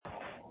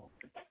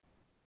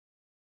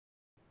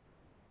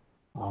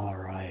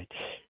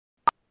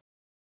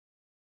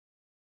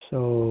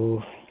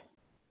So,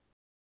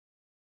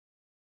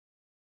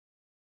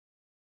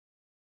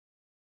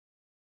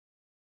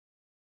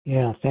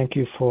 yeah, thank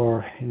you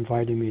for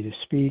inviting me to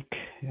speak.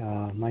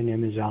 My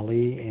name is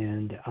Ali,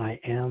 and I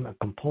am a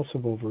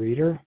compulsive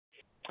overeater,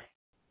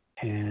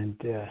 and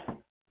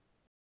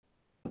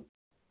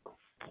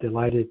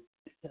delighted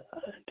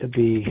to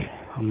be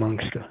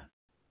amongst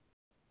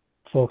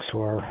folks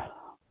who are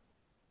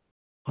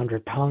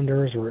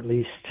 100-pounders, or at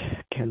least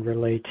can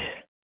relate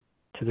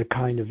to the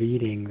kind of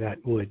eating that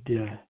would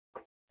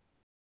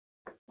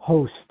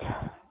host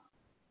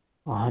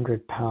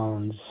 100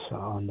 pounds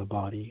on the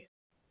body.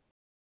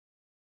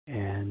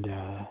 And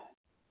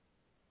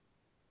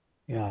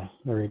yeah,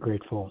 very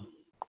grateful.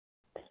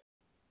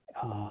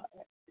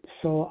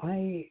 So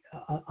I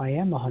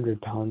am a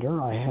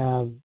 100-pounder. I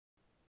have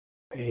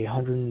a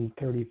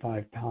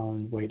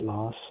 135-pound weight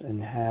loss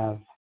and have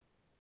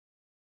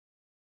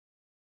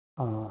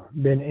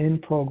been in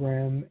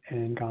program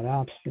and got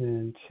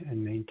abstinent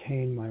and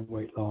maintained my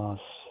weight loss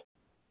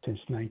since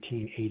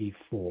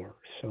 1984.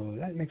 So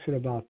that makes it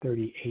about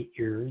 38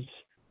 years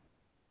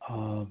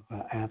of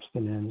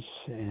abstinence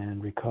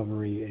and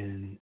recovery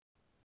in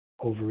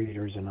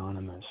Overeaters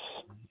Anonymous.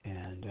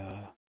 And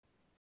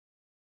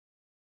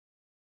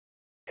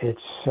it's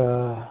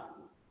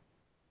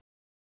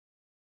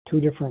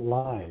two different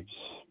lives,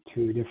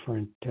 two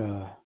different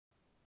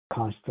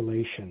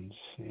constellations,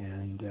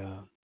 and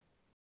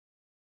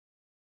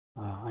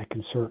I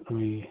can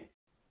certainly,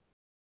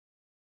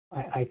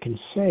 I can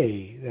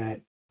say that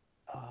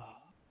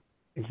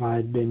if I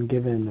had been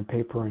given a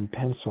paper and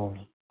pencil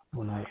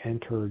when I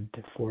entered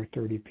at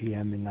 4:30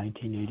 p.m. in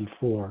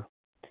 1984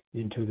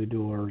 into the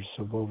doors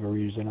of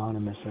Overeaters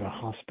Anonymous at a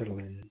hospital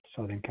in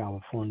Southern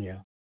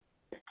California,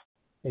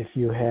 if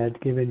you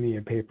had given me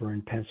a paper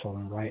and pencil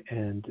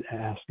and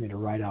asked me to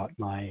write out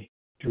my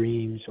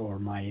dreams or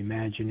my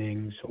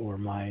imaginings or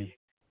my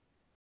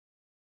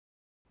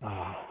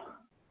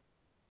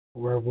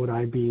where would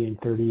I be in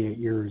 38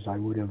 years, I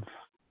would have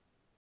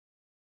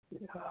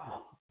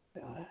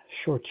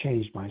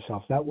shortchanged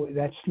myself.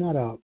 That's not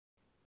a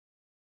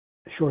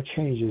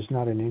shortchange is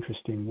not an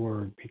interesting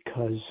word,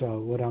 because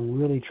what I'm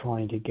really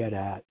trying to get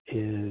at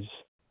is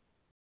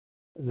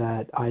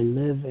that I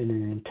live in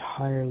an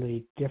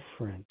entirely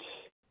different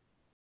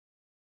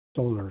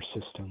solar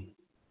system.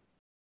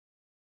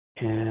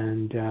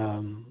 And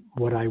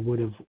what I would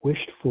have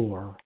wished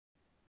for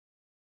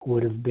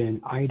would have been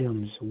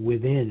items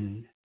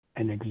within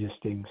an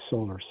existing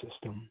solar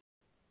system.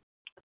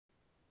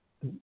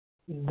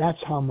 That's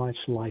how much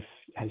life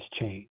has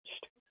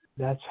changed.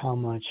 That's how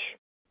much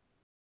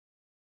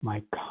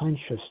my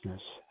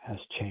consciousness has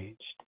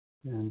changed.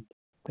 And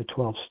the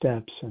 12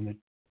 steps and the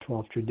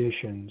 12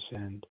 traditions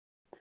and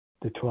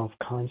the 12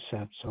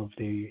 concepts of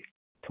the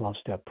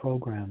 12-step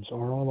programs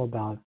are all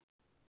about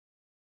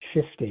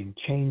shifting,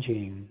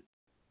 changing,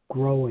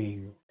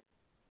 growing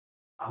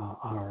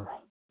our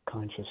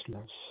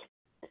consciousness.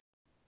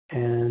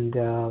 And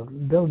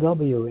Bill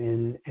W.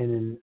 in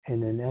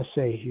an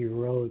essay he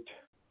wrote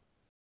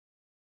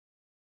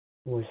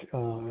was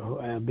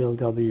Bill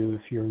W.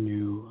 If you're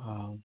new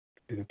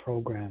to the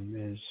program,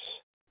 is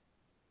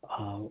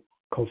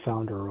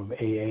co-founder of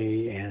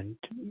AA and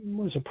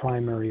was a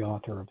primary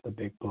author of the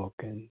big book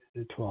and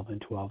the 12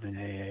 and 12 in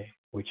AA,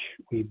 which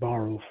we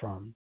borrow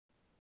from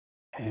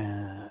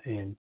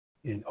in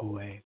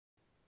OA.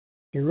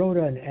 He wrote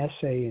an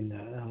essay in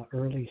the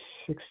early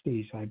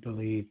 60s, I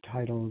believe,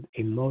 titled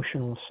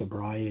Emotional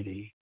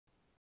Sobriety,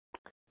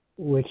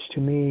 which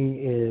to me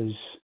is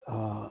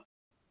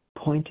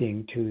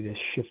pointing to this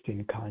shift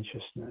in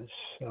consciousness,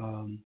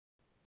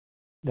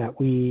 that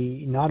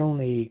we not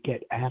only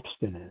get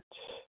abstinence,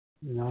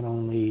 not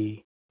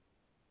only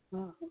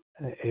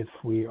if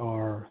we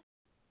are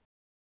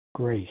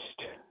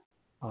graced,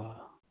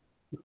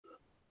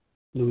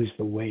 lose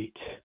the weight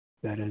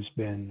that has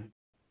been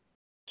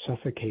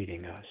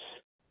suffocating us,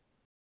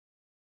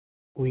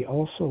 we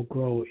also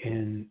grow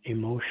in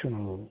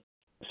emotional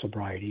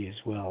sobriety as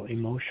well,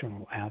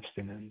 emotional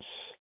abstinence,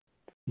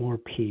 more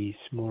peace,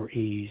 more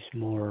ease,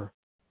 more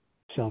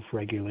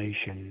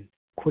self-regulation,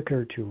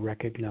 quicker to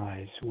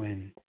recognize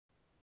when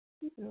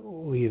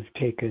we have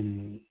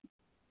taken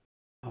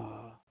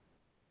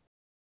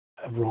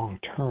a wrong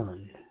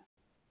turn,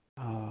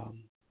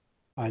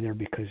 either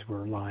because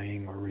we're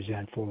lying or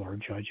resentful or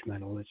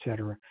judgmental,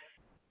 etc.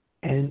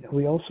 And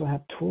we also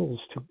have tools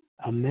to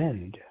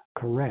amend,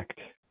 correct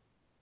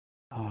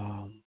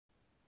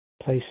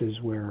places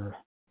where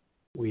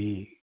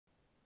we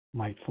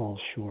might fall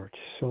short.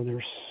 So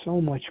there's so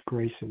much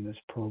grace in this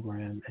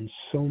program and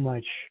so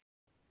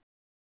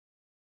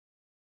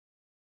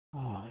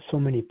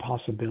many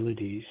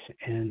possibilities,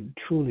 and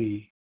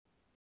truly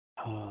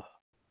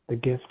the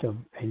gift of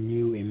a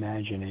new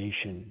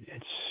imagination.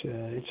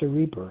 It's a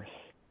rebirth.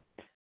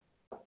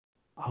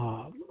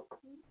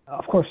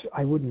 Of course,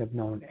 I wouldn't have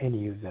known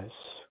any of this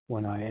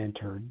when I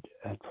entered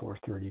at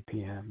 4:30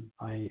 p.m.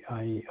 I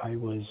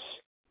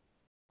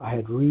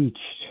had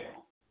reached,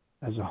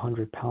 as a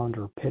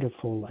 100-pounder,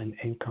 pitiful and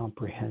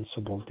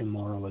incomprehensible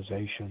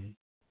demoralization.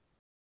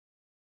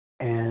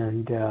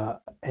 And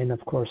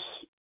of course,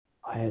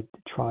 I had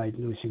tried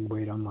losing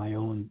weight on my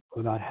own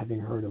without having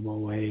heard of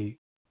OA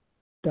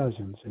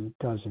dozens and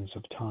dozens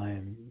of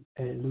times,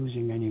 and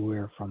losing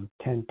anywhere from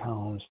 10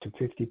 pounds to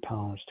 50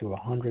 pounds to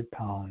 100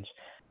 pounds,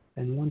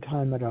 and one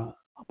time at about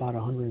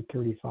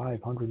 135,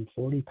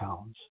 140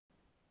 pounds.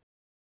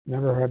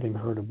 Never having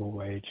heard of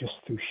OA, just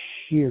through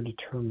sheer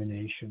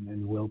determination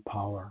and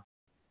willpower.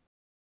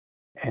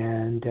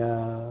 And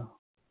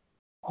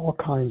all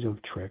kinds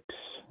of tricks,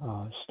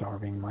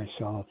 starving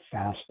myself,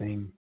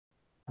 fasting,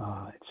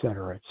 et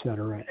cetera, et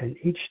cetera. And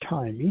each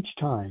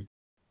time,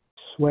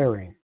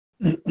 swearing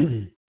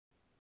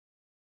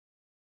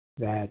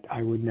that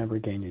I would never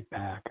gain it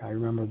back. I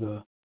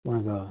remember one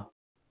of the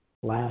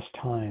last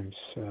times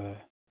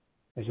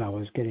as I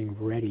was getting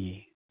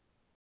ready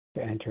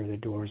to enter the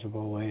doors of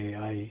OA,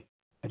 I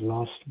had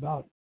lost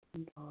about,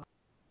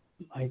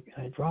 I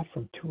dropped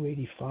from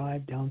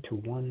 285 down to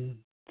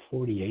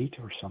 148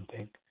 or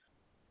something.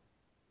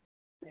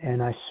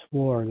 And I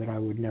swore that I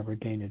would never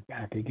gain it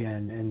back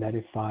again, and that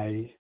if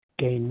I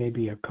gained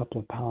maybe a couple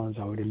of pounds,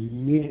 I would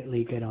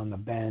immediately get on the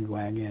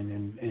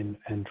bandwagon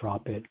and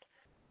drop it.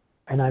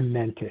 And I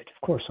meant it.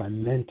 Of course, I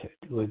meant it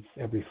with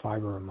every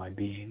fiber of my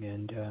being.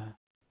 And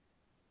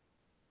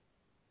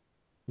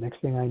next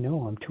thing I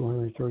know, I'm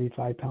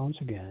 235 pounds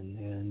again,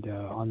 and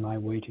on my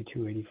way to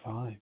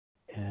 285.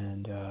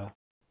 And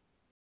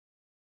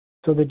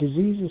so the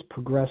disease is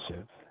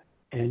progressive,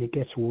 and it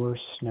gets worse,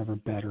 never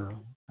better.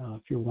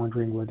 If you're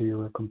wondering whether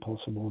you're a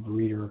compulsive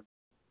overeater,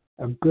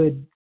 a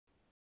good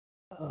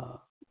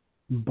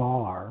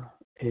bar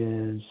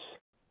is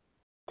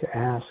to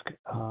ask,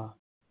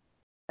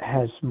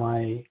 has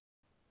my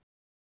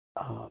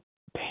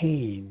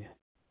pain,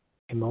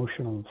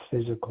 emotional,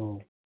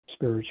 physical,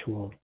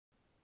 spiritual,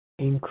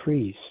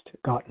 increased,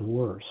 gotten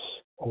worse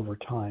over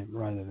time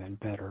rather than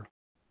better?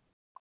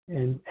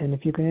 And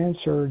if you can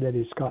answer that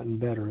it's gotten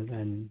better,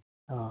 then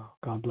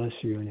God bless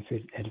you.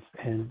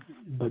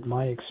 But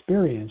my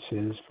experience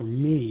is, for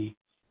me,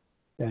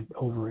 that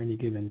over any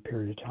given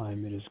period of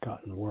time, it has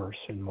gotten worse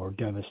and more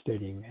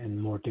devastating and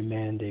more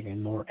demanding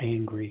and more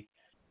angry,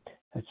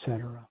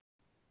 etc.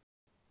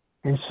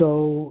 And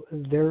so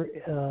there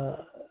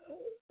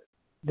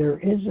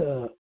is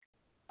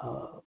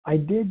I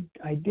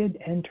did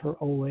enter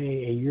OA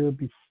a year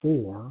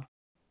before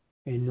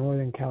in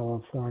Northern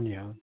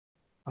California.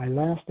 I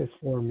lasted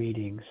 4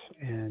 meetings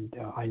and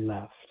I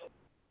left.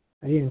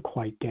 I didn't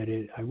quite get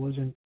it.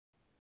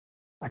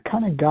 I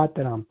kind of got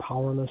that I'm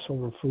powerless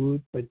over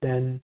food, but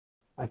then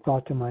I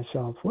thought to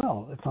myself,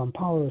 well, if I'm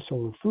powerless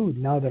over food,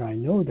 now that I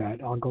know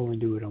that, I'll go and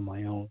do it on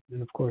my own.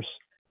 And of course,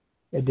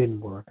 it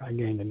didn't work. I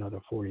gained another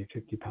 40,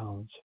 50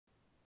 pounds.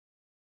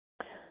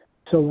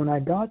 So when I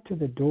got to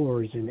the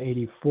doors in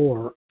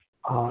 84,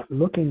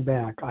 looking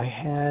back, I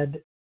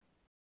had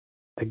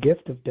the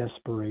gift of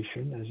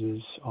desperation, as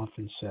is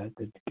often said,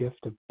 the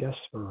gift of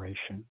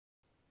desperation,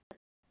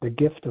 the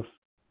gift of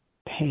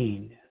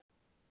pain,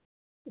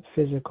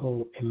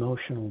 physical,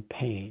 emotional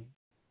pain.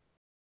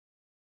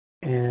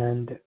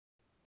 And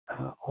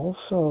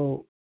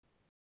also,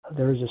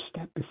 there's a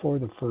step before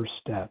the first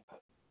step.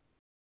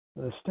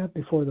 The step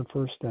before the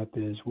first step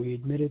is we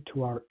admitted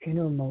to our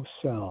innermost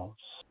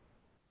selves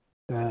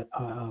that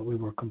we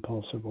were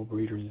compulsive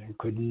overeaters and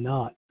could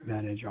not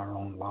manage our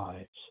own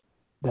lives,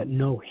 that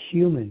no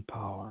human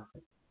power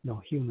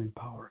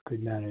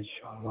could manage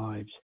our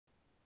lives.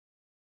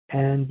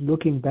 And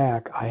looking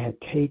back, I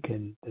had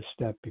taken the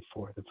step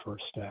before the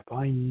first step.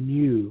 I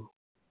knew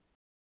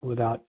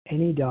without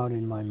any doubt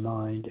in my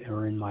mind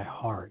or in my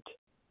heart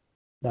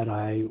that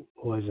I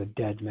was a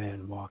dead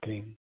man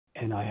walking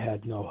and I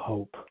had no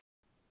hope,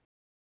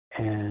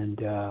 and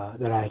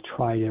that I had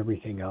tried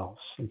everything else.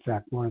 In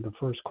fact, one of the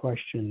first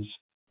questions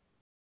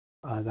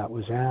that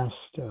was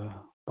asked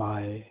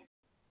by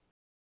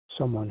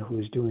someone who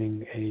was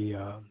doing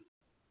a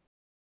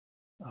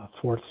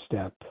fourth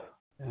step,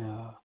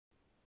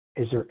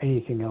 is there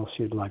anything else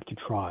you'd like to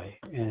try?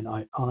 And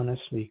I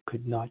honestly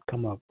could not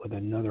come up with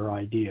another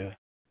idea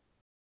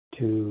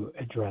to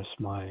address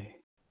my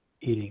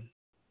eating.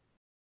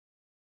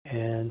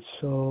 And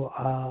so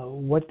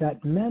what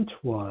that meant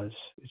was,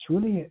 it's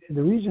really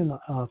the reason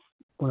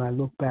when I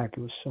look back,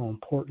 it was so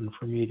important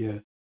for me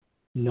to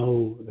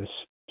know the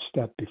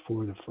step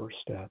before the first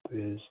step,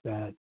 is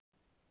that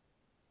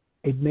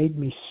it made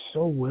me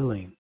so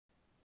willing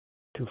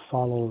to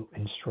follow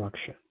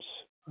instructions.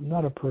 I'm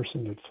not a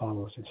person that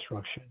follows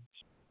instructions.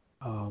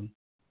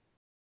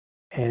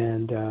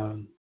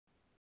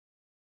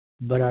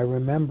 But I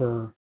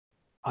remember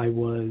I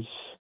was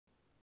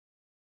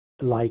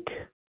like,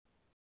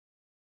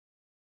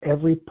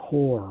 every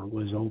pore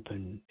was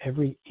open,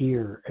 every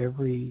ear,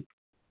 everything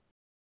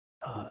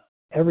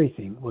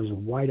was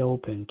wide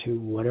open to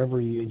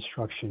whatever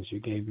instructions you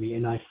gave me,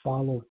 and I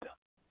followed them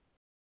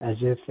as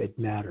if it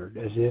mattered,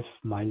 as if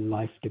my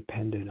life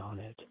depended on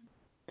it.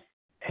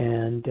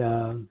 And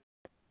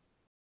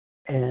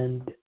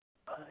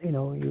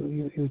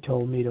you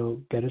told me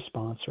to get a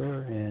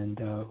sponsor, and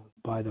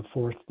by the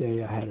fourth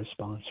day I had a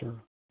sponsor.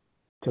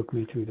 took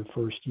me through the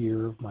first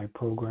year of my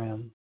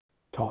program,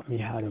 taught me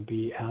how to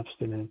be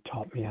abstinent,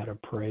 taught me how to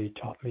pray,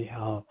 taught me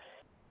how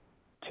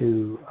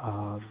to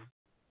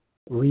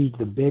read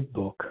the big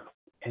book.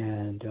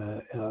 And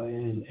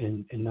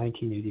in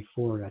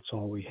 1984, that's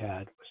all we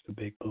had was the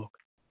big book.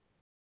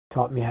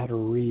 Taught me how to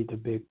read the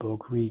big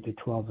book, read the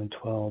 12 and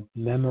 12,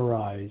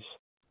 memorize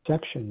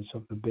sections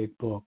of the big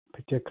book,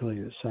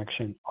 particularly the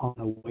section on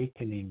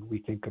awakening. We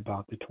think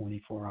about the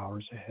 24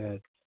 hours ahead.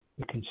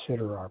 We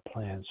consider our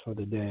plans for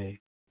the day.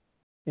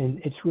 And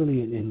it's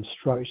really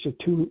it's a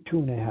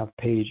 2.5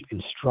 page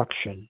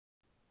instruction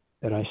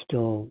that I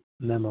still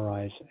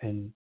memorize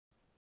and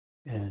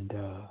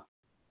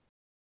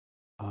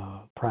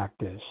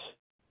practice.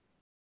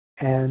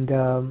 And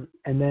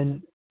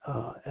then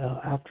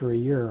after a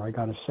year, I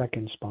got a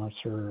second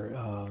sponsor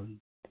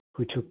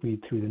who took me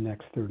through the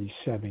next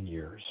 37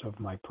 years of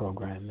my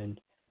program.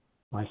 And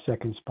my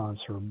second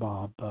sponsor,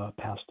 Bob,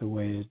 passed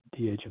away at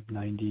the age of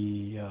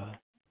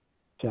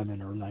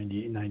 97 or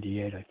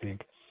 98, I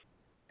think,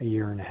 a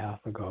year and a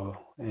half ago.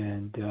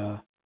 And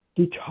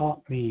he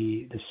taught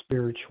me the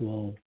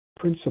spiritual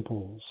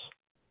principles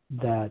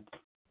that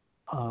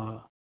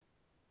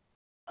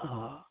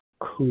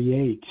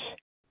create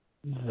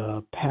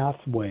the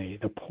pathway,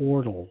 the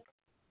portal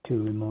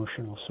to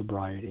emotional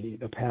sobriety,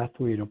 the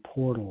pathway to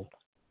portal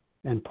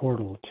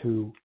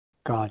to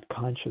God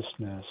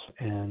consciousness,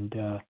 and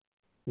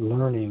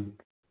learning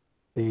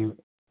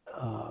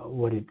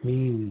what it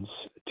means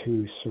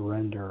to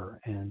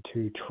surrender and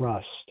to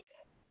trust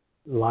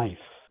life,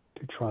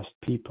 to trust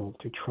people,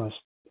 to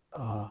trust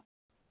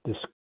this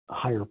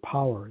higher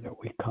power that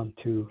we come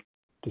to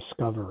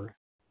discover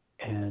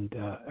and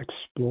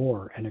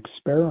explore and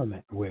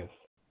experiment with.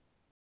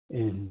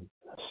 In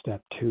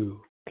step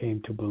 2,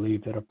 came to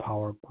believe that a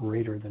power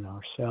greater than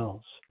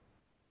ourselves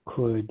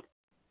could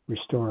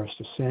restore us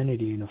to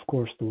sanity. And of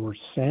course, the word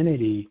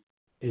sanity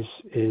is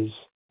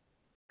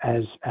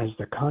as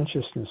the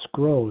consciousness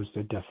grows,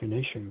 the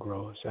definition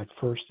grows. At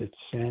first, it's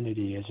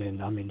sanity as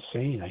in I'm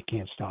insane, I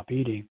can't stop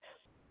eating.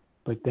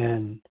 But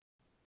then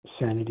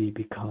sanity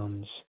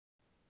becomes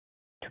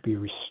to be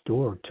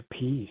restored to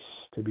peace,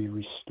 to be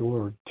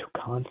restored to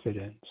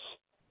confidence.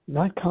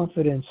 Not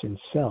confidence in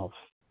self,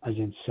 as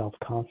in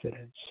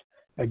self-confidence,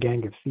 a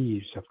gang of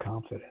thieves of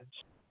confidence,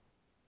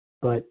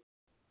 but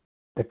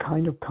the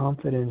kind of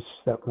confidence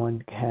that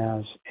one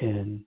has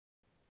in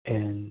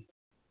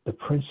the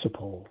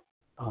principle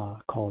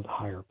called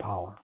higher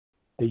power,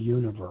 the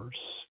universe,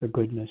 the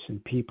goodness in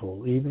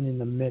people, even in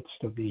the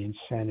midst of the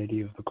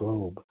insanity of the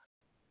globe,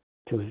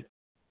 to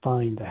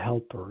find the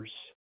helpers,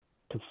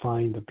 to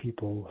find the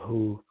people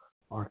who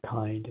are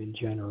kind and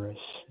generous,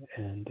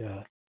 and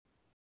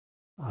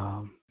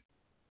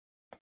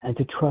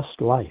to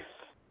trust life.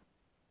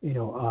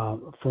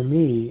 For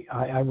me,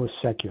 I was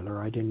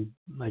secular. I didn't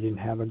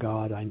have a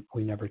God.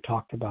 We never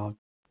talked about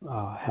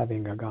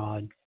having a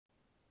God,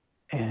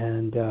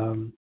 and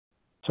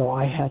so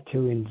I had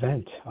to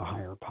invent a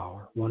higher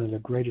power. One of the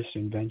greatest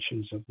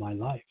inventions of my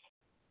life,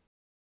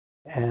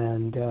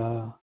 and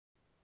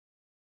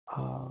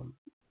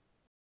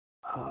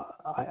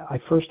I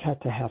first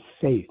had to have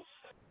faith.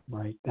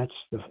 Right, that's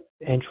the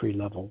entry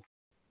level.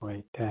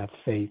 Right, to have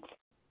faith.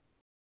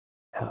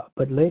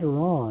 But later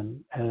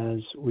on,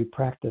 as we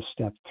practice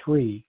step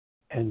 3,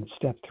 and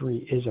step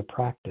 3 is a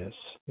practice,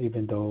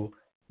 even though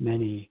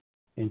many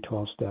in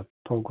 12-step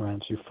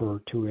programs refer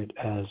to it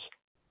as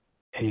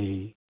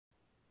a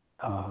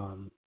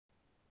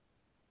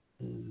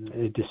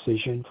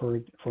decision, for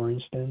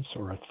instance,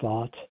 or a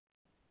thought.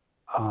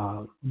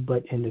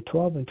 But in the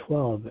 12 and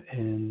 12,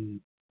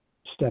 in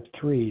step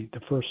 3,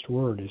 the first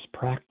word is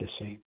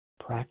practicing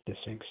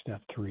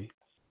step 3.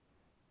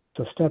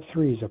 So step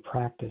 3 is a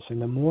practice,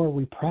 and the more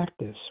we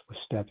practice with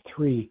step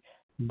 3,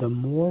 the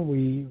more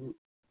we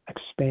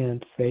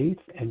expand faith,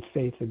 and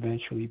faith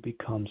eventually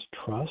becomes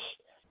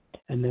trust,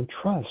 and then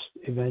trust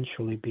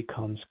eventually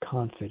becomes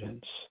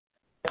confidence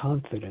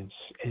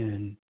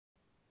in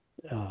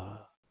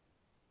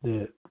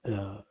the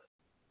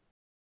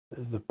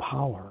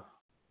power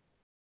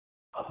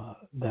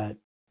that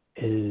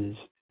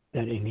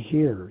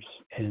inheres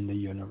in the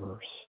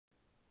universe.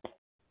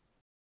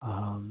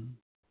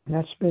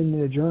 That's been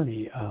the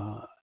journey.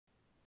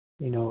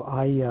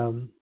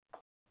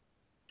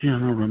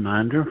 General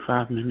reminder,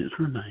 5 minutes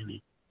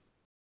remaining.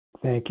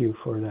 Thank you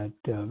for that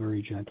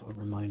very gentle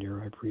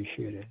reminder. I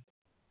appreciate it.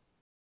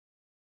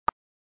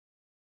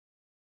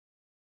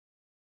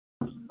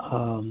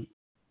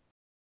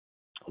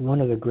 One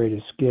of the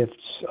greatest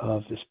gifts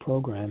of this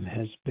program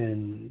has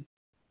been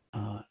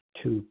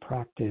to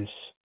practice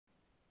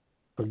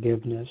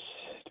forgiveness,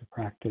 to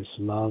practice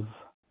love,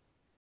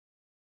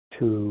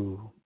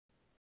 to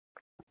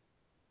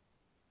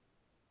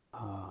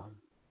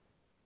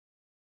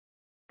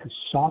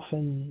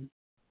soften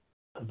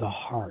the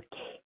heart.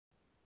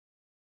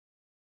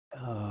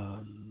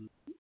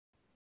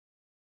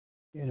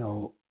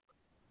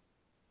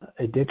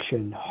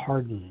 Addiction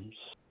hardens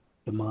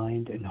the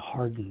mind and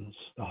hardens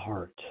the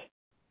heart.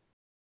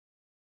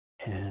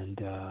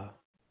 And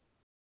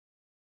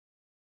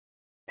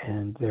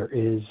And there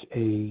is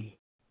a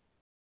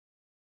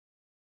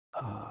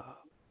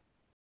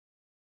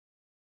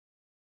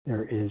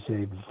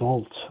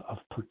vault of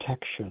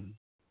protection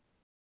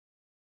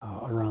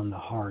around the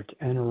heart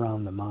and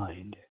around the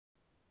mind,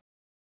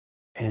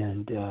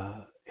 and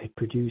it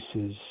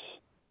produces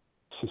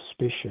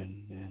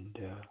suspicion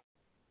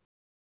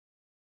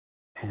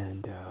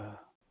and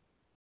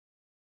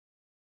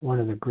one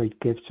of the great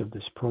gifts of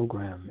this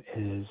program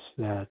is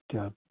that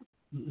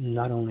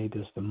not only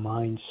does the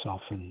mind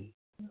soften,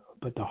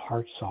 but the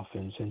heart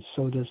softens, and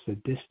so does the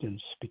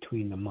distance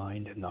between the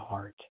mind and the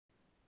heart.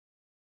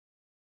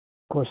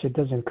 Of course, it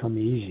doesn't come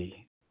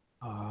easy,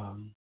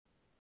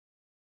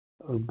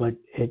 but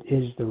it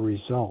is the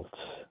result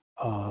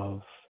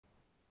of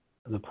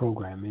the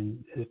program.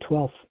 And the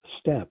 12th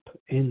step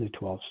in the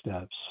 12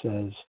 steps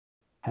says,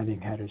 having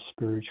had a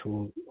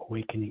spiritual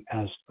awakening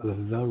as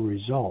the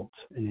result,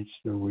 and it's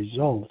the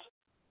result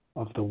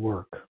of the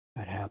work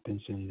that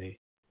happens in the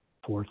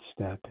 4th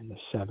step and the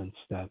 7th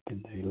step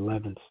and the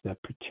 11th step,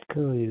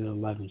 particularly the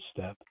 11th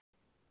step.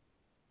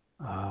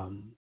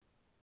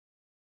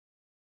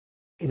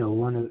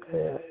 One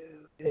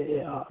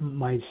of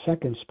my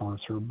second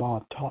sponsor,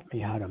 Bob, taught me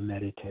how to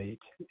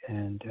meditate,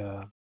 and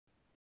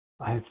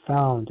I have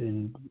found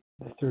in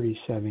the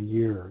 37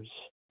 years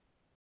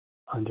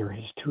under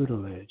his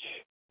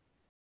tutelage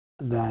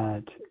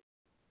that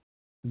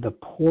the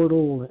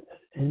portal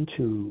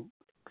into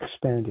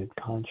expanded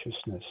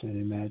consciousness and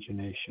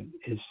imagination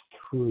is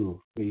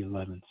through the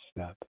 11th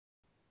step.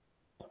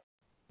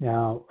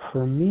 Now,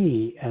 for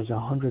me, as a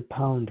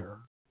 100-pounder,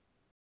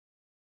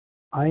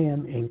 I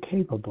am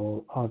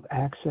incapable of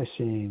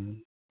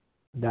accessing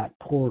that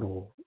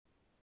portal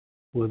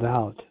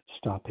without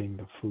stopping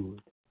the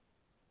food.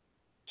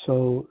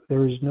 So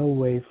there is no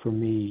way for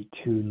me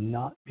to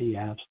not be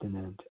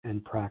abstinent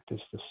and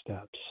practice the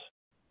steps.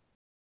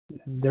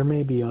 There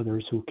may be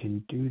others who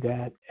can do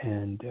that,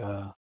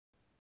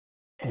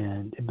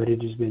 but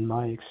it has been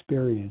my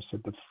experience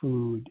that the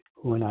food,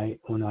 when I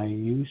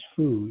use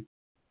food,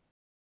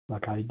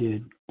 like I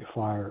did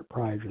prior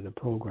to the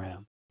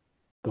program,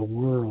 the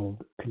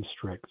world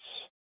constricts.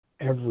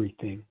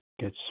 Everything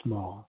gets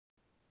small.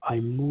 I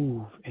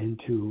move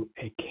into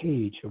a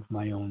cage of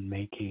my own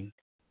making,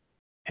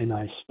 and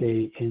I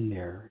stay in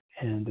there.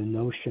 And the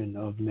notion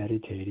of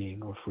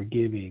meditating or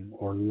forgiving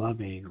or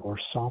loving or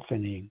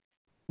softening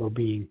or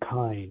being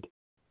kind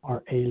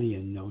are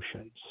alien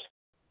notions.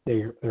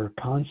 They're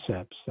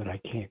concepts that I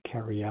can't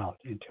carry out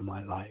into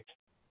my life.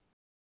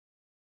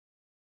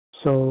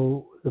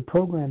 So the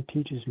program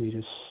teaches me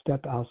to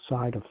step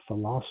outside of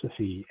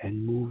philosophy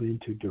and move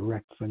into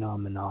direct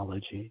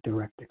phenomenology,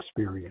 direct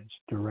experience,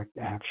 direct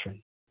action.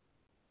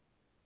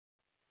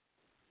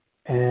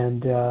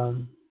 And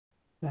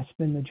that's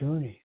been the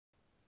journey.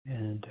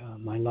 And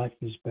my life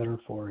is better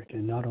for it.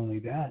 And not only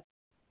that,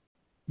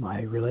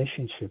 my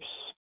relationships.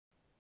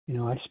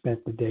 I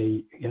spent the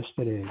day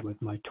yesterday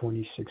with my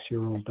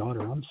 26-year-old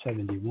daughter. I'm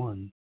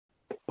 71,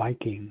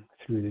 biking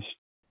through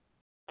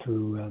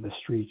the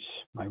streets.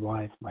 My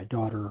wife, my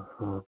daughter,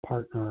 her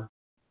partner,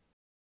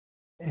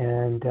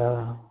 and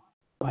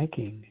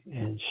biking.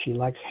 And she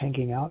likes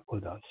hanging out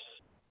with us.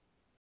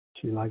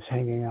 She likes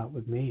hanging out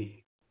with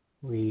me.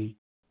 We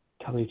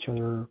tell each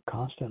other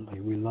constantly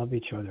we love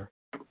each other.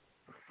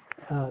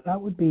 That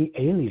would be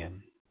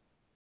alien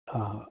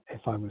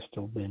if I was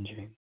still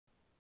binging.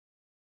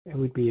 It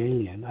would be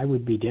alien. I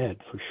would be dead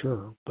for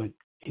sure, but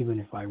even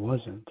if I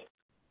wasn't,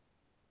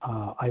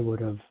 I would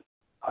have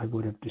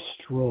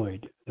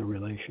destroyed the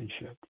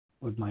relationship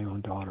with my own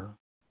daughter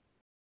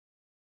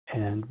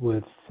and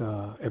with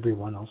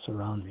everyone else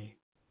around me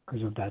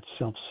because of that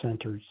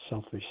self-centered,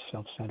 selfish,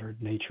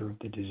 self-centered nature of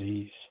the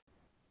disease.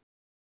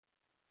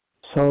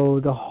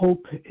 So the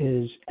hope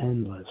is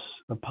endless.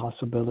 The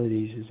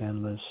possibilities is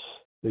endless.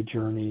 The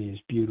journey is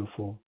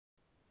beautiful.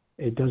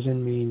 It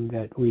doesn't mean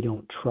that we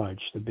don't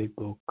trudge. The big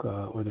book,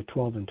 or the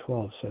 12 and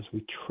 12 says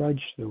we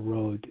trudge the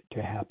road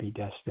to happy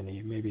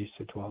destiny. Maybe it's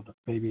the 12,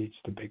 maybe it's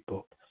the big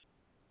book.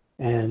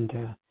 And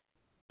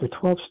the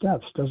 12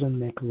 steps doesn't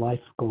make life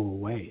go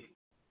away.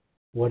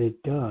 What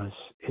it does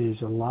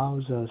is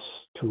allows us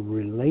to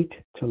relate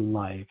to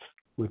life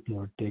with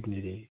more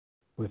dignity,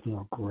 with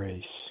more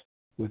grace,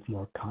 with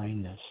more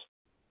kindness,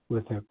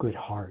 with a good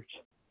heart.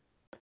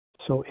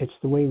 So it's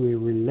the way we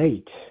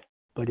relate,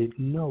 but in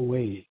no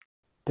way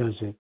does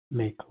it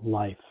make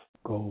life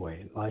go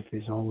away. Life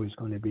is always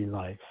going to be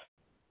life.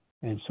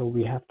 And so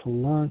we have to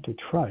learn to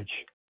trudge,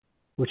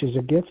 which is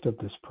a gift of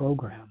this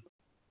program.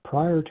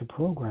 Prior to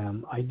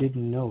program, I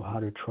didn't know how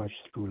to trudge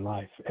through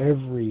life.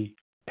 Every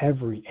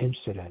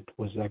incident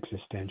was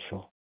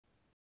existential.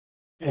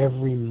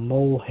 Every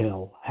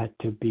molehill had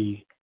to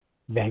be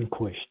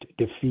vanquished,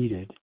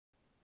 defeated.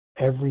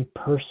 Every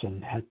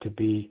person had to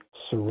be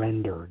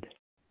surrendered.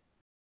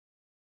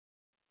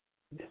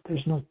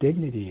 There's no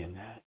dignity in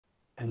that.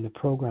 And the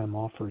program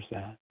offers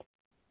that.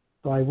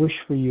 So I wish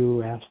for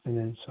you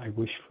abstinence. I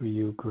wish for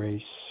you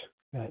grace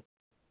that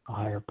a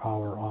higher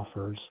power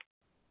offers.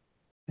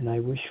 And I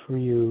wish for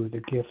you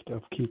the gift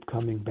of keep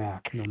coming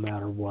back no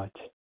matter what.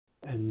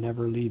 and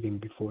never leaving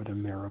before the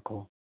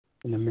miracle.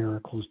 And the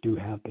miracles do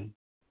happen.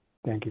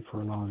 Thank you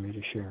for allowing me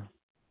to share.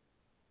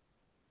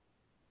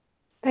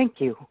 Thank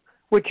you.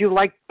 Would you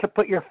like to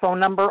put your phone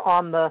number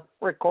on the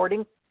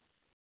recording?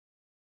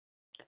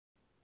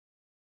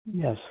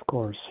 Yes, of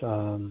course.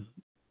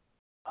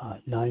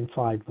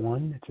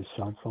 951, it's a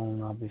cell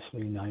phone,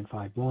 obviously,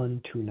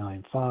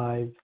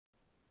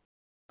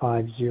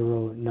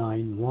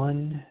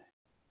 951-295-5091.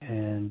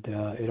 And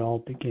it all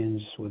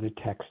begins with a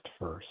text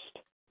first.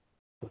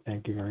 So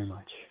thank you very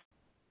much.